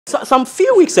So, some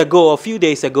few weeks ago, or a few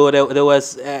days ago, there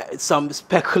was there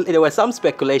were some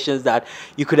speculations that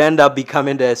you could end up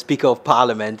becoming the Speaker of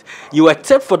Parliament. You were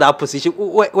tipped for that position.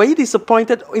 Were you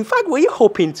disappointed? In fact, were you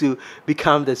hoping to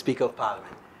become the Speaker of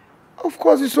Parliament? Of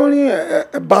course, it's only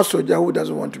a bad soldier who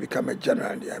doesn't want to become a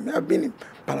general. I mean, I've been in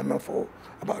Parliament for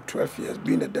about 12 years,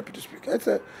 being a Deputy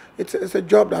Speaker. It's a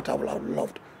job that I would have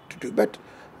loved to do, but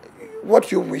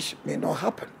what you wish may not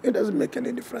happen. It doesn't make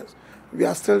any difference. We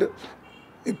are still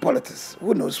in politics.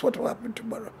 Who knows what will happen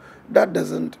tomorrow? That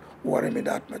doesn't worry me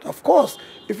that much. Of course,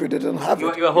 if we didn't have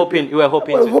it... You were hoping. You were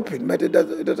hoping. I was hoping, but it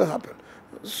doesn't happen.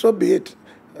 So be it.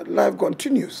 Life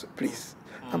continues, please.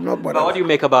 I'm not bothered. But what do you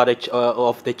make about it,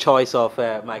 of the choice of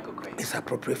Michael Crane? It's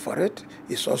appropriate for it.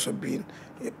 It's also been...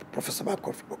 Professor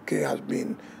Michael Crane has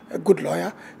been a good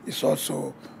lawyer. He's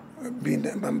also been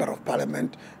a member of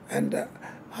Parliament and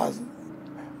has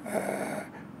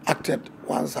acted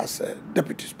once as a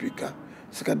Deputy Speaker,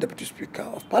 second Deputy Speaker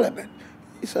of Parliament.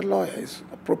 He's a lawyer. It's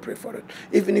appropriate for it.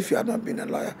 Even if you have not been a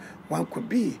lawyer, one could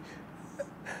be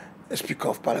a Speaker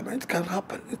of Parliament. It can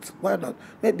happen. Why not?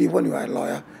 Maybe when you are a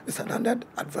lawyer, it's an added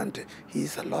advantage. He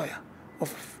is a lawyer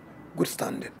of good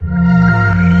standing.